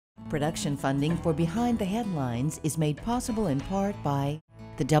Production funding for Behind the Headlines is made possible in part by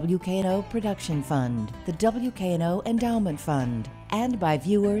the WKNO Production Fund, the WKNO Endowment Fund, and by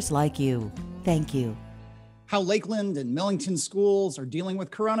viewers like you. Thank you. How Lakeland and Millington schools are dealing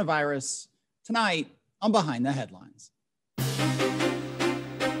with coronavirus tonight on Behind the Headlines.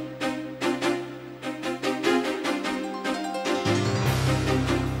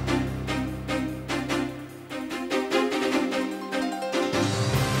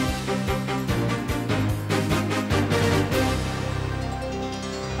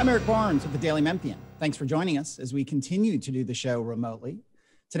 I'm Eric Barnes with the Daily Memphian. Thanks for joining us as we continue to do the show remotely.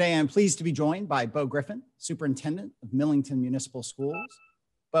 Today, I'm pleased to be joined by Bo Griffin, Superintendent of Millington Municipal Schools.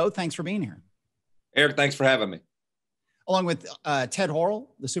 Bo, thanks for being here. Eric, thanks for having me. Along with Ted Horrell,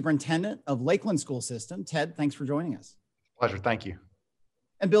 the Superintendent of Lakeland School System. Ted, thanks for joining us. Pleasure, thank you.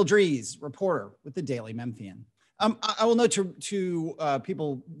 And Bill Dries, reporter with the Daily Memphian. I will note to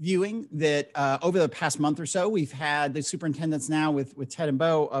people viewing that over the past month or so, we've had the superintendents now with Ted and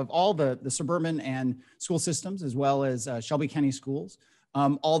Bo of all the suburban and school systems, as well as Shelby County schools.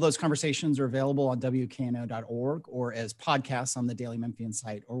 All those conversations are available on WKNO.org or as podcasts on the Daily Memphian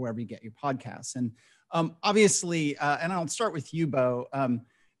site or wherever you get your podcasts. And obviously, and I'll start with you, Bo,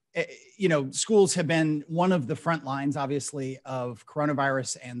 schools have been one of the front lines, obviously, of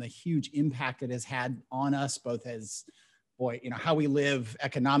coronavirus and the huge impact it has had on us, both as, how we live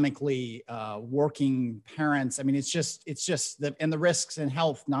economically, working parents. I mean, it's just and the risks in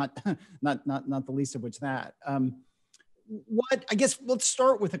health, not the least of which that. I guess let's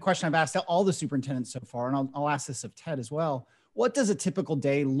start with a question I've asked all the superintendents so far, and I'll ask this of Ted as well. What does a typical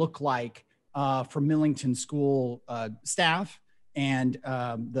day look like for Millington school staff and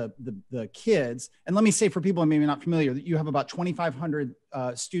the kids? And let me say, for people who maybe not familiar, that you have about 2,500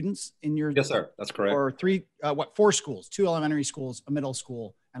 students in your— Yes, sir. That's correct. Or four schools, 2 elementary schools, a middle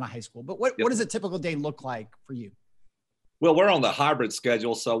school, and a high school. But what does a typical day look like for you? Well, we're on the hybrid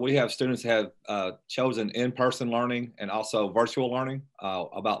schedule, so we have students have chosen in-person learning and also virtual learning.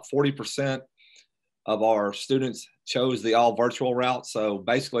 About 40% of our students chose the all virtual route. So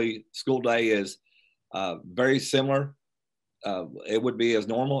basically, school day is very similar. It would be as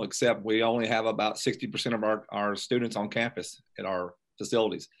normal, except we only have about 60% of our students on campus at our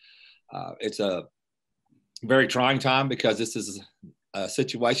facilities. It's a very trying time because this is a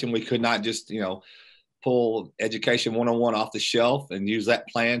situation we could not just, pull Education 101 off the shelf and use that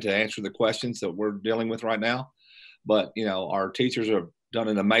plan to answer the questions that we're dealing with right now. But, our teachers have done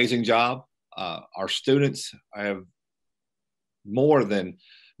an amazing job. Our students have more than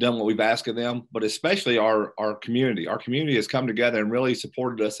done what we've asked of them, but especially our community. Our community has come together and really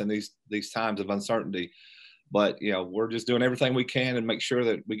supported us in these times of uncertainty. But, we're just doing everything we can and make sure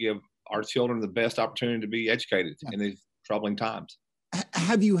that we give our children the best opportunity to be educated in these troubling times.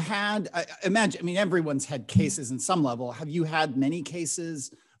 Have you had, everyone's had cases in some level. Have you had many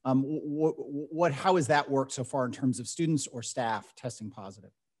cases? How has that worked so far in terms of students or staff testing positive?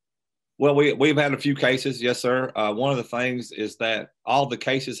 Well, we've had a few cases, yes, sir. One of the things is that all the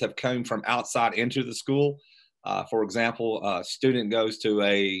cases have come from outside into the school. For example, a student goes to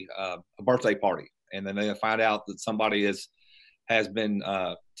a birthday party, and then they find out that somebody has been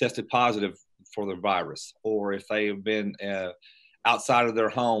tested positive for the virus, or if they have been outside of their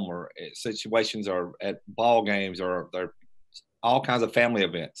home, or situations are at ball games, or they're all kinds of family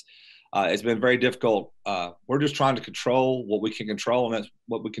events. It's been very difficult. We're just trying to control what we can control, and that's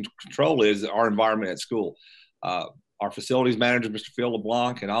what we can control is our environment at school. Our facilities manager, Mr. Phil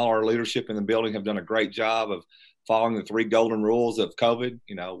LeBlanc, and all our leadership in the building have done a great job of following the 3 golden rules of COVID.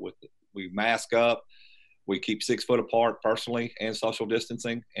 We mask up, we keep 6 foot apart personally and social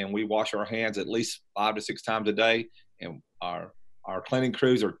distancing, and we wash our hands at least 5 to 6 times a day. And our cleaning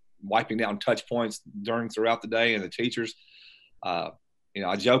crews are wiping down touch points throughout the day, and the teachers. I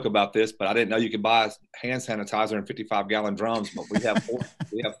joke about this, but I didn't know you could buy hand sanitizer in 55-gallon drums. But we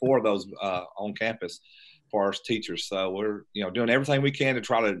have 4 of those on campus for our teachers. So we're doing everything we can to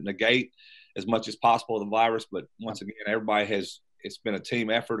try to negate as much as possible the virus. But once again, it's been a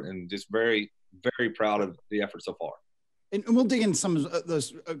team effort, and just very, very proud of the effort so far. And we'll dig into some of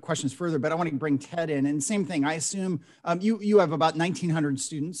those questions further, but I want to bring Ted in. And same thing, I assume you have about 1,900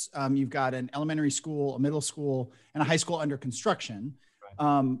 students. You've got an elementary school, a middle school, and a high school under construction.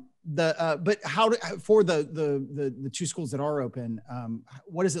 Right. But for the 2 schools that are open,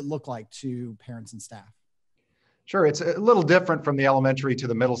 what does it look like to parents and staff? Sure, it's a little different from the elementary to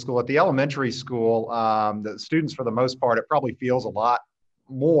the middle school. At the elementary school, the students, for the most part, it probably feels a lot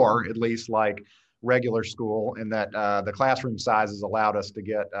more, at least, like regular school, in that the classroom sizes allowed us to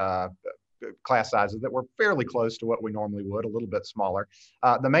get class sizes that were fairly close to what we normally would, a little bit smaller.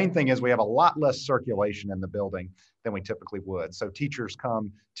 The main thing is we have a lot less circulation in the building than we typically would. So teachers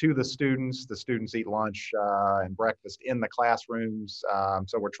come to the students eat lunch and breakfast in the classrooms.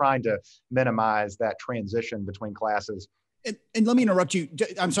 So we're trying to minimize that transition between classes. And let me interrupt you.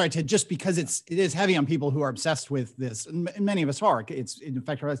 I'm sorry, Ted, just because it is heavy on people who are obsessed with this, and many of us are. It's in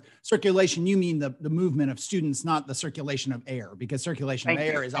fact, circulation, you mean the movement of students, not the circulation of air, because circulation of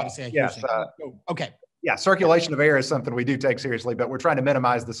air is obviously a huge thing. Okay. Yeah, circulation of air is something we do take seriously, but we're trying to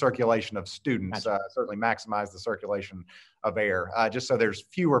minimize the circulation of students, certainly maximize the circulation of air, just so there's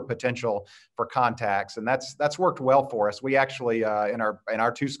fewer potential for contacts. And that's worked well for us. We actually, in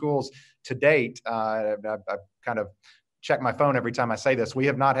our two schools to date, I kind of check my phone every time I say this, we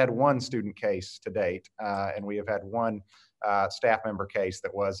have not had one student case to date, and we have had one staff member case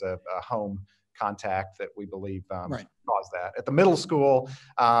that was a home contact that we believe caused that. At the middle school,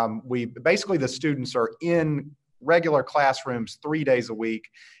 basically the students are in regular classrooms 3 days a week,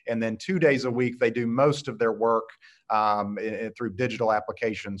 and then 2 days a week they do most of their work through digital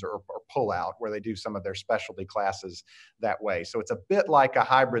applications or pull-out, where they do some of their specialty classes that way. So it's a bit like a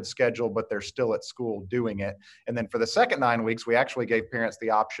hybrid schedule, but they're still at school doing it. And then for the second 9 weeks, we actually gave parents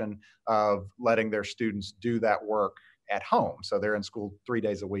the option of letting their students do that work at home. So they're in school 3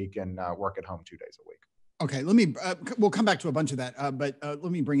 days a week and work at home 2 days a week. Okay, we'll come back to a bunch of that, but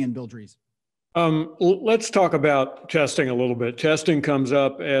let me bring in Bill Dries. Let's talk about testing a little bit. Testing comes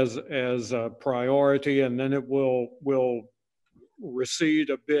up as a priority, and then it will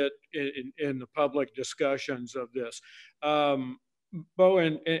recede a bit in the public discussions of this. Bo,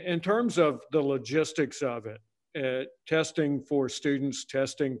 in terms of the logistics of it, testing for students,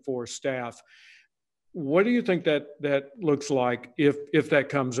 testing for staff, what do you think that looks like if that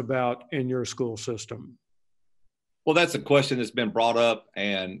comes about in your school system? Well, that's a question that's been brought up,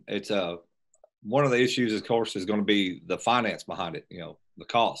 and it's one of the issues, of course, is going to be the finance behind it, the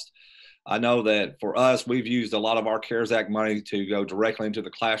cost. I know that for us, we've used a lot of our CARES Act money to go directly into the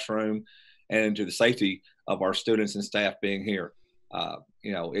classroom and into the safety of our students and staff being here.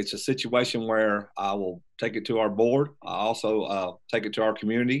 It's a situation where I will take it to our board. I also take it to our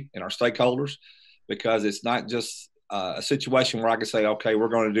community and our stakeholders, because it's not just a situation where I can say, okay, we're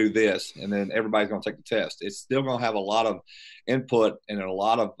going to do this, and then everybody's going to take the test. It's still going to have a lot of input and a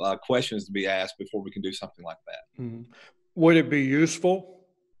lot of questions to be asked before we can do something like that. Mm-hmm. Would it be useful?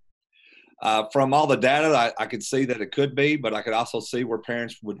 From all the data, I could see that it could be, but I could also see where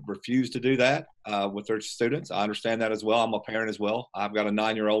parents would refuse to do that with their students. I understand that as well. I'm a parent as well. I've got a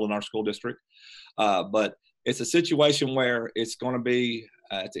 9-year-old in our school district. But it's a situation where it's going to be,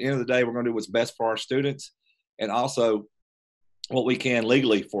 at the end of the day, we're going to do what's best for our students, and also what we can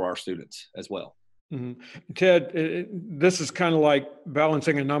legally for our students as well. Mm-hmm. Ted, this is kind of like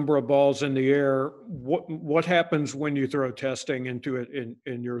balancing a number of balls in the air. What happens when you throw testing into it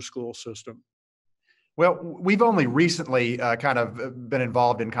in your school system? Well, we've only recently kind of been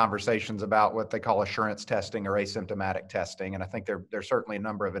involved in conversations about what they call assurance testing or asymptomatic testing. And I think there's certainly a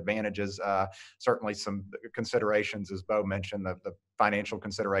number of advantages, certainly some considerations, as Bo mentioned, the financial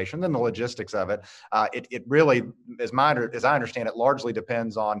consideration, then the logistics of it. It really, as I understand it, largely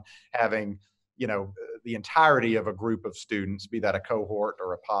depends on having the entirety of a group of students, be that a cohort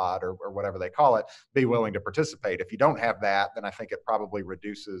or a pod or whatever they call it, be willing to participate. If you don't have that, then I think it probably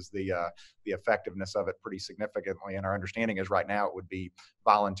reduces the effectiveness of it pretty significantly. And our understanding is right now it would be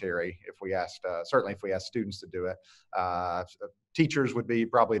voluntary if we asked, certainly if we asked students to do it. Teachers would be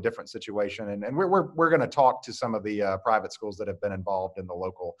probably a different situation. And we're going to talk to some of the private schools that have been involved in the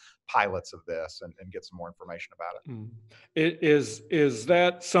local pilots of this and get some more information about it. Is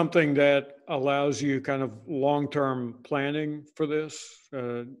that something that allows you kind of long-term planning for this?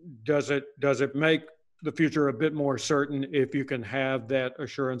 Does it make the future a bit more certain if you can have that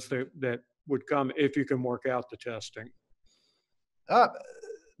assurance that would come if you can work out the testing?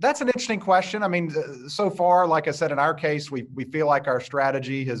 That's an interesting question. I mean, so far, like I said, in our case, we feel like our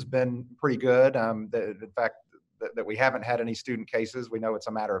strategy has been pretty good. In fact, that we haven't had any student cases. We know it's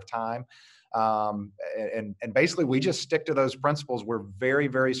a matter of time. And basically, we just stick to those principles. We're very,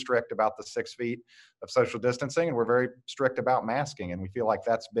 very strict about the 6 feet of social distancing, and we're very strict about masking. And we feel like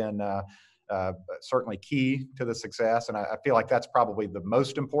that's been certainly key to the success. And I feel like that's probably the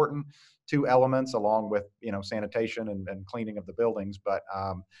most important 2 elements, along with sanitation and cleaning of the buildings. But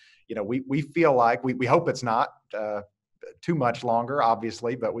we feel like we hope it's not too much longer,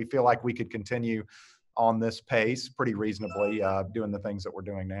 obviously, but we feel like we could continue on this pace pretty reasonably, doing the things that we're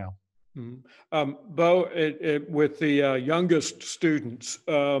doing now. Mhm. Bo, with the youngest students,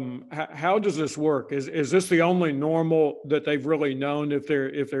 how does this work? Is this the only normal that they've really known if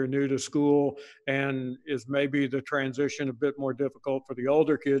they're new to school, and is maybe the transition a bit more difficult for the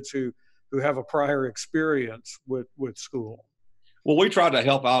older kids who have a prior experience with school? Well, we try to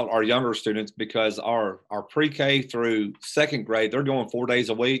help out our younger students because our pre-K through second grade, they're going 4 days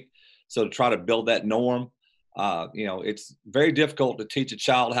a week. So to try to build that norm, it's very difficult to teach a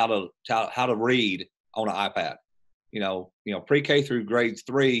child how to read on an iPad. Pre-K through grade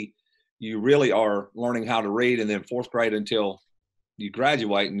 3, you really are learning how to read, and then fourth grade until you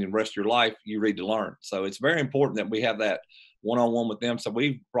graduate, and the rest of your life you read to learn. So it's very important that we have that one-on-one with them. So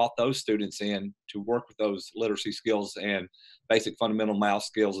we brought those students in to work with those literacy skills and basic fundamental math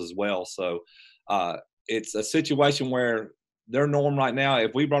skills as well. So it's a situation where their norm right now,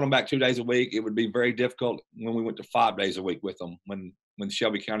 if we brought them back 2 days a week, it would be very difficult when we went to 5 days a week with them, when the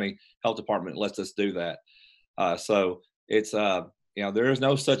Shelby County Health Department lets us do that. So it's, there is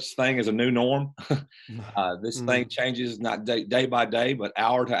no such thing as a new norm. This thing changes not day by day, but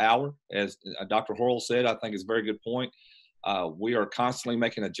hour to hour. As Dr. Horrell said, I think is a very good point. We are constantly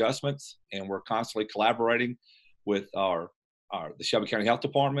making adjustments, and we're constantly collaborating with the Shelby County Health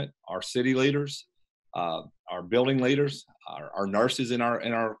Department, our city leaders, our building leaders, our nurses in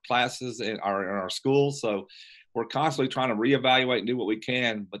our classes, and in our schools. So we're constantly trying to reevaluate and do what we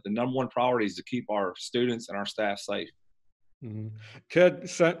can, but the number one priority is to keep our students and our staff safe. Mm-hmm. Ted,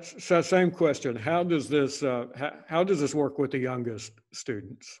 same question. How does this work with the youngest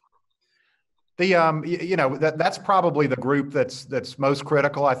students? That's probably the group that's most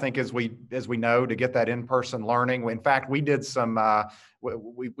critical, I think, as we know, to get that in-person learning. In fact, we did some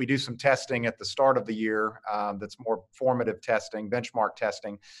we do some testing at the start of the year that's more formative testing, benchmark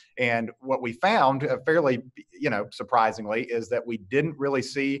testing, and what we found, fairly surprisingly, is that we didn't really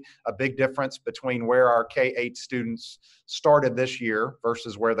see a big difference between where our K-8 students started this year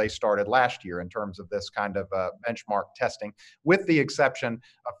versus where they started last year in terms of this kind of benchmark testing, with the exception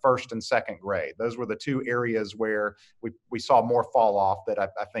of first and second grade. Those were the two areas where we saw more fall off that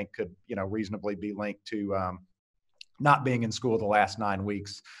I think could reasonably be linked to not being in school the last 9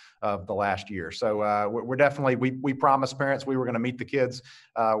 weeks of the last year. So we're definitely, we promised parents we were going to meet the kids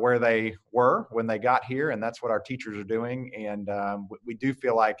where they were when they got here, and that's what our teachers are doing. And we do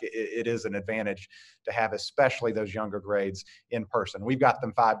feel like it is an advantage to have especially those younger grades in person. We've got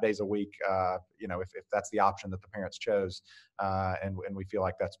them 5 days a week, if that's the option that the parents chose, and we feel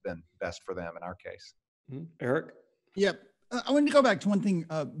like that's been best for them in our case. Eric? Yep. I wanted to go back to one thing,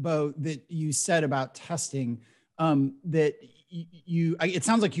 Bo, that you said about testing. That it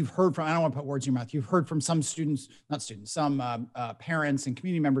sounds like you've heard from, I don't want to put words in your mouth, you've heard from some some parents and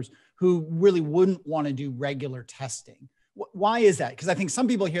community members who really wouldn't want to do regular testing. Why is that? Because I think some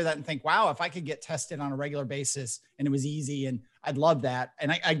people hear that and think, wow, if I could get tested on a regular basis and it was easy, and I'd love that.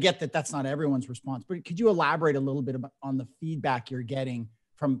 And I get that that's not everyone's response, but could you elaborate a little bit on the feedback you're getting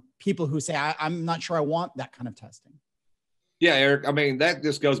from people who say, I'm not sure I want that kind of testing? Yeah, Eric, I mean, that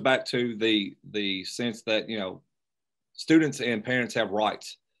just goes back to the sense that, students and parents have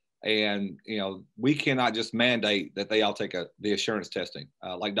rights, and we cannot just mandate that they all take the assurance testing.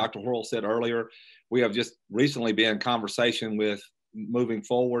 Like Dr. Horrell said earlier, we have just recently been in conversation with moving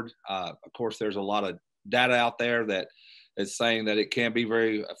forward. Of course, there's a lot of data out there that is saying that it can be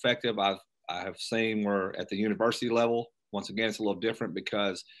very effective. I have seen where at the university level, once again, it's a little different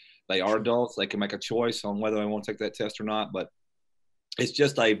because they are adults. They can make a choice on whether they want to take that test or not, but it's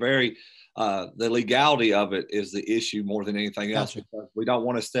just a very the legality of it is the issue more than anything else. Gotcha. Because we don't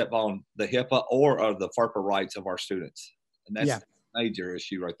want to step on the HIPAA or the FERPA rights of our students, and that's a major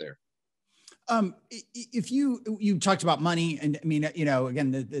issue right there. If you talked about money, and I mean,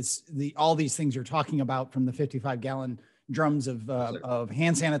 again, all these things you're talking about, from the 55-gallon drums of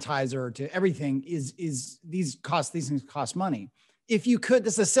hand sanitizer to everything, is these things cost money. If you could,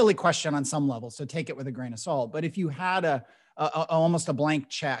 this is a silly question on some level, so take it with a grain of salt, but if you had almost a blank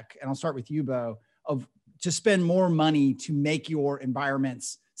check, and I'll start with you, Bo, to spend more money to make your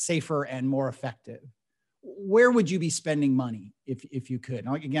environments safer and more effective, where would you be spending money if you could?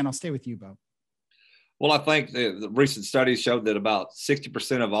 Now, again, I'll stay with you, Bo. Well, I think the recent studies showed that about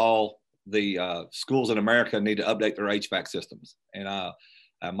 60% of all the schools in America need to update their HVAC systems. And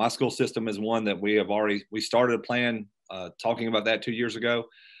my school system is one that we started a plan talking about that 2 years ago.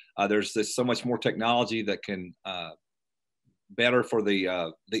 There's so much more technology that can better for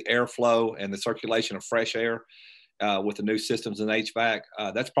the airflow and the circulation of fresh air with the new systems in HVAC.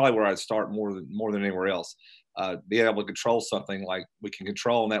 That's probably where I'd start more than anywhere else. Being able to control something like we can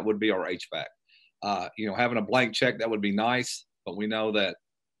control, and that would be our HVAC. Having a blank check, that would be nice, but we know that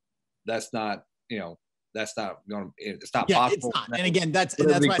that's not, that's not going to, it's not Yeah, possible. it's not. And again, that's But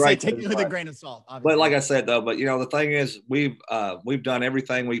it'd be why I say great take to it with a try. grain of salt, obviously. But like I said, though, the thing is, we've done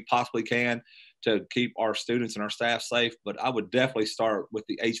everything we possibly can to keep our students and our staff safe. But I would definitely start with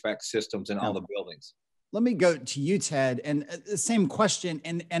the HVAC systems in all the buildings. Let me go to you, Ted, and the same question,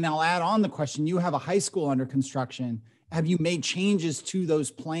 and I'll add on the question. You have a high school under construction. Have you made changes to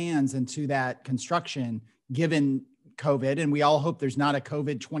those plans and to that construction given COVID? And we all hope there's not a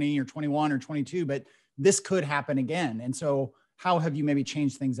COVID 20 or 21 or 22, but this could happen again. And so how have you maybe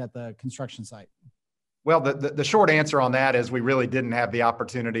changed things at the construction site? Well, the short answer on that is we really didn't have the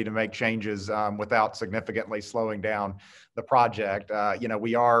opportunity to make changes without significantly slowing down the project.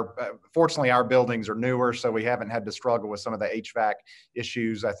 We are, fortunately, our buildings are newer, so we haven't had to struggle with some of the HVAC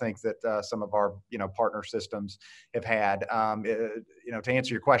issues I think that some of our, partner systems have had. To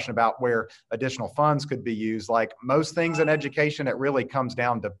answer your question about where additional funds could be used, like most things in education, it really comes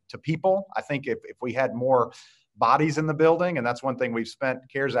down to people. I think if we had more bodies in the building, and that's one thing we've spent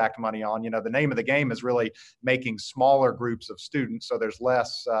CARES Act money on. The name of the game is really making smaller groups of students so there's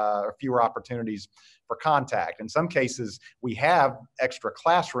less or fewer opportunities for contact. In some cases, we have extra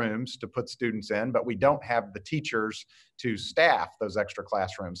classrooms to put students in, but we don't have the teachers to staff those extra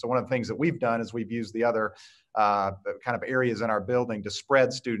classrooms. So one of the things that we've done is we've used the other kind of areas in our building to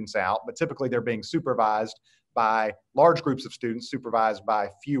spread students out, but typically they're being supervised by large groups of students, supervised by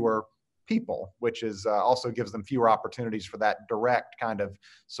fewer people, which is also gives them fewer opportunities for that direct kind of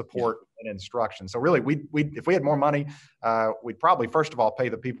support and instruction. So really, we if we had more money, we'd probably first of all pay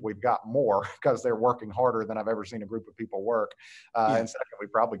the people we've got more because they're working harder than I've ever seen a group of people work. And second, we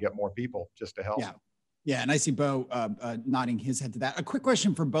probably get more people just to help. Yeah, and I see Bo nodding his head to that. A quick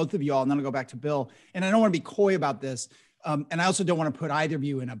question for both of you all, and then I'll go back to Bill. And I don't want to be coy about this. And I also don't want to put either of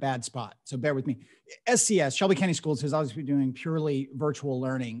you in a bad spot. So bear with me. SCS, Shelby County Schools, has always been doing purely virtual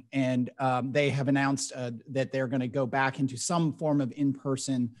learning. And they have announced that they're going to go back into some form of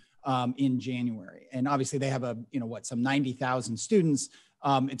in-person in January. And obviously they have some 90,000 students.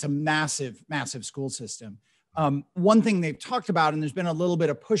 It's a massive, massive school system. One thing they've talked about, and there's been a little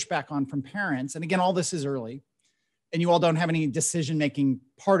bit of pushback on from parents, and again, all this is early, and you all don't have any decision-making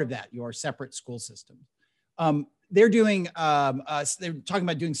part of that, your separate school systems. They're doing, they're talking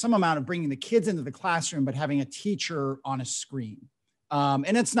about doing some amount of bringing the kids into the classroom, but having a teacher on a screen.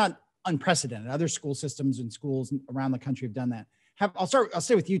 And it's not unprecedented. Other school systems and schools around the country have done that. I'll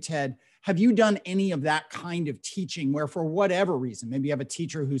stay with you, Ted. Have you done any of that kind of teaching where for whatever reason, maybe you have a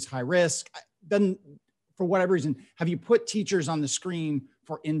teacher who's high risk, for whatever reason, have you put teachers on the screen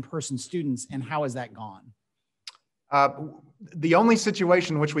for in-person students, and how has that gone? The only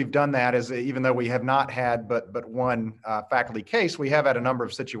situation in which we've done that is, even though we have not had but one faculty case, we have had a number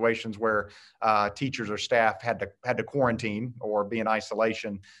of situations where teachers or staff had to quarantine or be in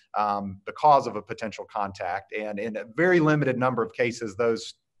isolation because of a potential contact. And in a very limited number of cases,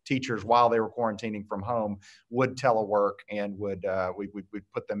 those teachers, while they were quarantining from home, would telework and would we'd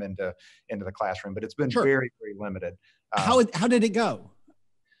put them into the classroom. But it's been very, very limited. How did it go?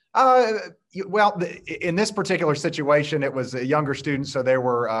 Well, in this particular situation, it was younger students, so there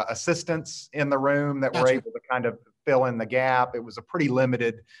were assistants in the room that were able to kind of fill in the gap. It was a pretty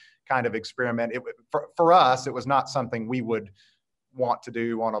limited kind of experiment. For us, it was not something we would want to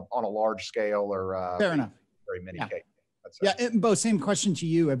do on a large scale or fair enough. Very many cases. Yeah, and Bo, same question to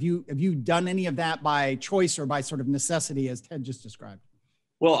you. Have you done any of that by choice or by sort of necessity, as Ted just described?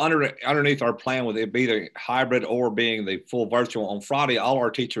 Well, underneath our plan, with it be the hybrid or being the full virtual, on Friday, all our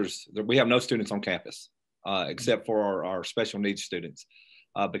teachers, we have no students on campus except for our special needs students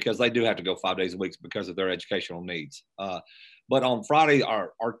because they do have to go 5 days a week because of their educational needs. But on Friday,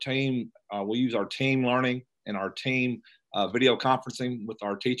 our team, we use our team learning and our team video conferencing with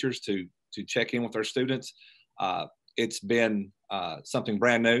our teachers to check in with our students. It's been something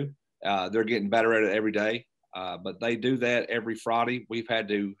brand new. They're getting better at it every day. But they do that every Friday. We've had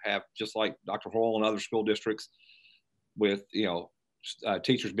to have, just like Dr. Horrell and other school districts, with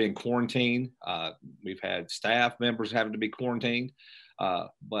teachers being quarantined. We've had staff members having to be quarantined.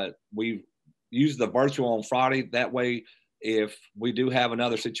 But we've used the virtual on Friday. That way, if we do have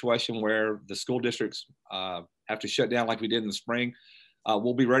another situation where the school districts have to shut down like we did in the spring,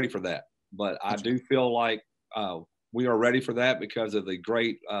 we'll be ready for that. But I do feel like we are ready for that because of the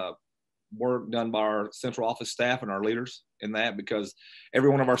great work done by our central office staff and our leaders in that, because every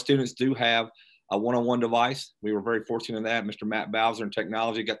one of our students do have a one-on-one device. We were very fortunate in that. Mr. Matt Bowser in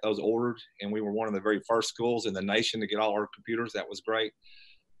technology got those ordered, and we were one of the very first schools in the nation to get all our computers. That was great.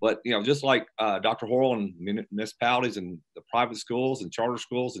 But, just like Dr. Horrell and municipalities and the private schools and charter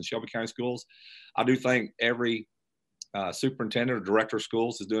schools and Shelby County schools, I do think every superintendent or director of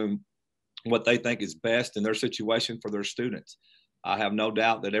schools is doing what they think is best in their situation for their students. I have no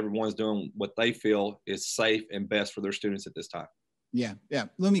doubt that everyone's doing what they feel is safe and best for their students at this time. Yeah.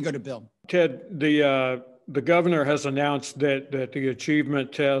 Let me go to Bill. Ted, the governor has announced that the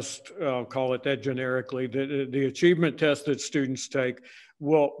achievement test, I'll call it that generically, the achievement test that students take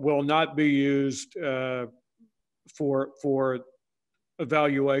will not be used for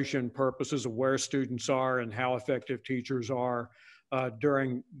evaluation purposes of where students are and how effective teachers are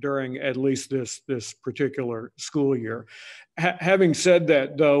during at least this particular school year. Having said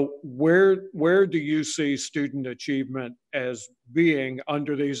that, though, where do you see student achievement as being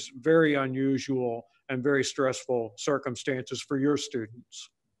under these very unusual and very stressful circumstances for your students?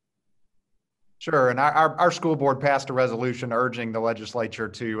 Sure, and our school board passed a resolution urging the legislature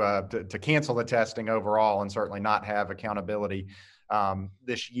to cancel the testing overall and certainly not have accountability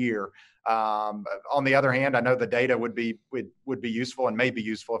this year. On the other hand, I know the data would be useful and may be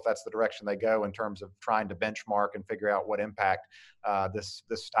useful if that's the direction they go in terms of trying to benchmark and figure out what impact this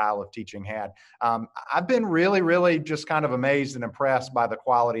style of teaching had. I've been really just kind of amazed and impressed by the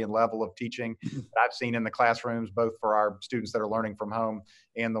quality and level of teaching that I've seen in the classrooms, both for our students that are learning from home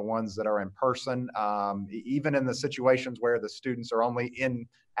and the ones that are in person. Even in the situations where the students are only in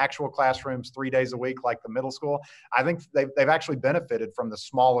actual classrooms 3 days a week, like the middle school, I think they've actually benefited from the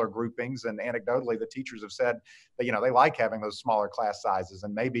smaller groupings. And anecdotally, the teachers have said that, they like having those smaller class sizes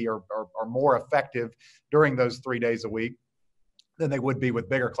and maybe are more effective during those 3 days a week than they would be with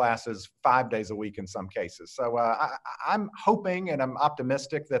bigger classes 5 days a week in some cases. So I'm hoping and I'm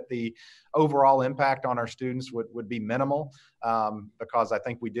optimistic that the overall impact on our students would be minimal, because I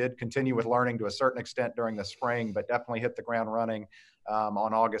think we did continue with learning to a certain extent during the spring, but definitely hit the ground running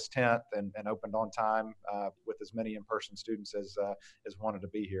on August 10th and opened on time with as many in-person students as wanted to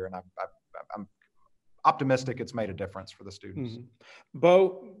be here. And I'm optimistic it's made a difference for the students. Mm-hmm.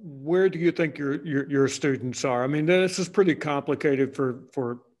 Bo, where do you think your students are? I mean, this is pretty complicated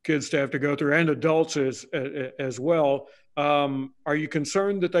for kids to have to go through, and adults as well. Are you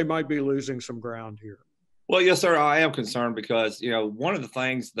concerned that they might be losing some ground here? Well, yes, sir. I am concerned because, one of the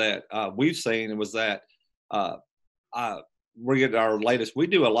things that we've seen was that we get our latest, we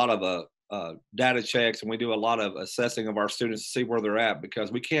do a lot of data checks and we do a lot of assessing of our students to see where they're at,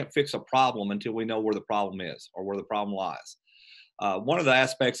 because we can't fix a problem until we know where the problem is or where the problem lies. One of the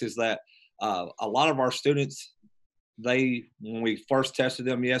aspects is that a lot of our students, when we first tested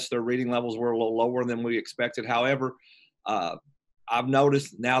them, yes, their reading levels were a little lower than we expected. However, I've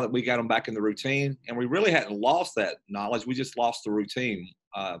noticed now that we got them back in the routine, and we really hadn't lost that knowledge. We just lost the routine.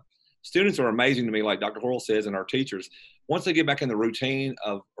 Students are amazing to me, like Dr. Horrell says, and our teachers. Once they get back in the routine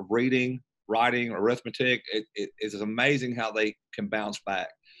of reading, writing, arithmetic, it is amazing how they can bounce back.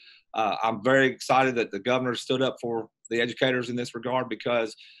 I'm very excited that the governor stood up for the educators in this regard,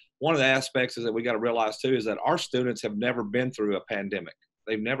 because one of the aspects is that we got to realize too is that our students have never been through a pandemic.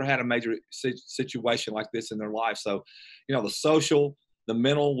 They've never had a major situation like this in their life. So, the social, the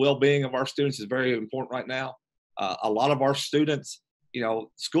mental well-being of our students is very important right now. A lot of our students,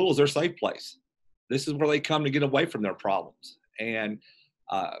 school is their safe place. This is where they come to get away from their problems. And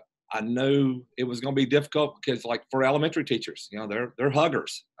I knew it was going to be difficult because, like, for elementary teachers, they're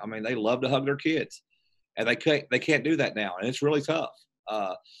huggers. I mean, they love to hug their kids, and they can't do that now, and it's really tough.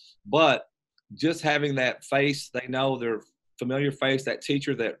 But just having that face, they know their familiar face, that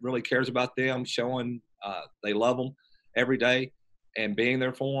teacher that really cares about them, showing they love them every day, and being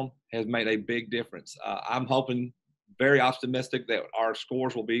there for them has made a big difference. I'm hoping, very optimistic, that our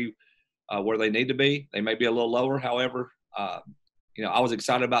scores will be where they need to be. They may be a little lower. However, I was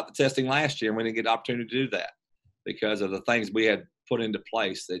excited about the testing last year, and we didn't get the opportunity to do that because of the things we had put into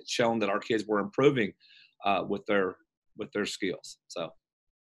place that shown that our kids were improving with their skills. So.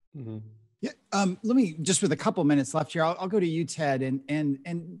 Mm-hmm. Yeah. Let me, just with a couple minutes left here, I'll go to you, Ted,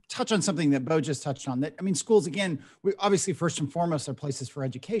 and touch on something that Bo just touched on. That, I mean, schools, again, we obviously first and foremost are places for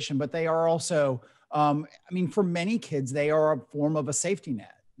education, but they are also, for many kids, they are a form of a safety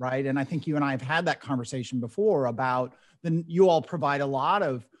net, right? And I think you and I have had that conversation before about you all provide a lot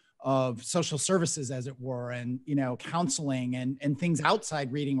of social services, as it were, and, counseling and things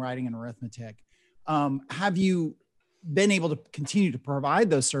outside reading, writing, and arithmetic. Have you been able to continue to provide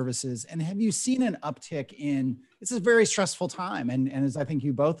those services? And have you seen an uptick in, it's a very stressful time. And as I think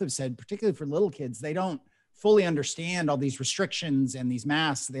you both have said, particularly for little kids, they don't fully understand all these restrictions and these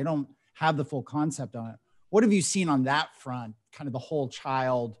masks. They don't have the full concept on it. What have you seen on that front, kind of the whole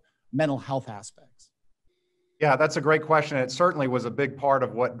child mental health aspects? Yeah, that's a great question. It certainly was a big part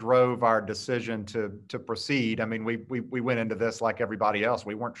of what drove our decision to proceed. I mean, we went into this like everybody else.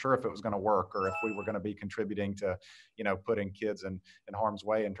 We weren't sure if it was going to work or if we were going to be contributing to, putting kids in harm's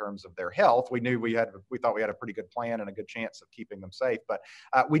way in terms of their health. We knew we thought we had a pretty good plan and a good chance of keeping them safe. But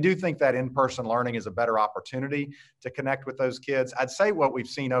we do think that in-person learning is a better opportunity to connect with those kids. I'd say what we've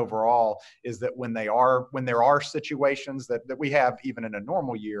seen overall is that when there are situations that we have even in a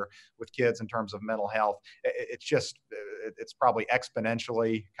normal year with kids in terms of mental health, it's probably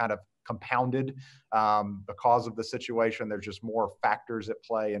exponentially kind of compounded because of the situation. There's just more factors at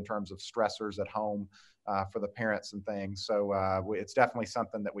play in terms of stressors at home for the parents and things. So it's definitely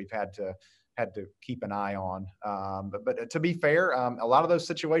something that we've had to keep an eye on. But to be fair, a lot of those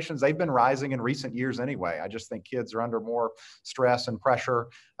situations, they've been rising in recent years anyway. I just think kids are under more stress and pressure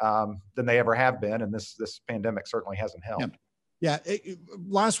than they ever have been. And this pandemic certainly hasn't helped. Yeah.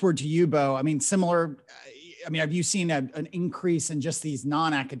 Last word to you, Bo. I mean, similar. I mean, have you seen an increase in just these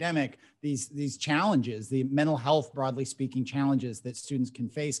non-academic, these challenges, the mental health, broadly speaking, challenges that students can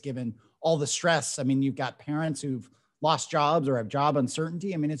face given all the stress? I mean, you've got parents who've lost jobs or have job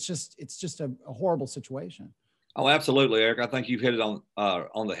uncertainty. I mean, it's just a horrible situation. Oh, absolutely, Eric. I think you've hit it on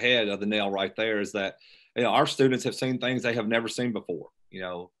the head of the nail right there. Is that our students have seen things they have never seen before.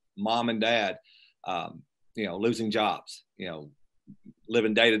 Mom and dad, losing jobs.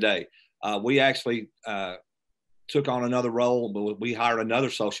 Living day to day. We actually took on another role, but we hired another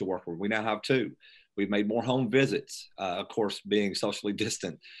social worker. We now have two. We've made more home visits, of course, being socially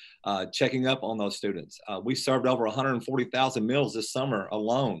distant, checking up on those students. We served over 140,000 meals this summer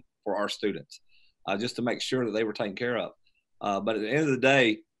alone for our students, just to make sure that they were taken care of. But at the end of the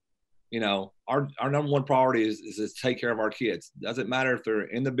day, our number one priority is to take care of our kids. Doesn't matter if they're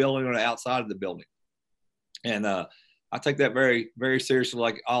in the building or outside of the building. And I take that very, very seriously,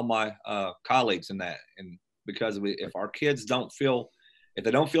 like all my colleagues in that. And because if our kids don't feel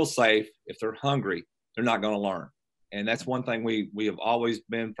safe, if they're hungry, they're not going to learn. And that's one thing we have always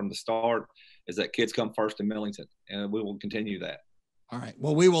been from the start, is that kids come first in Millington, and we will continue that. All right.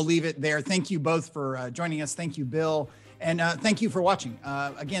 Well, we will leave it there. Thank you both for joining us. Thank you, Bill. And thank you for watching.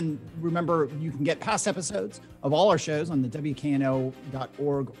 Again, remember, you can get past episodes of all our shows on the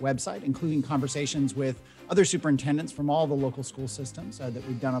WKNO.org website, including conversations with other superintendents from all the local school systems that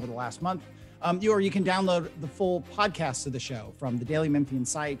we've done over the last month. Or you can download the full podcast of the show from the Daily Memphian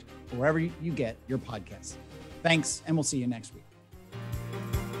site or wherever you get your podcasts. Thanks, and we'll see you next week.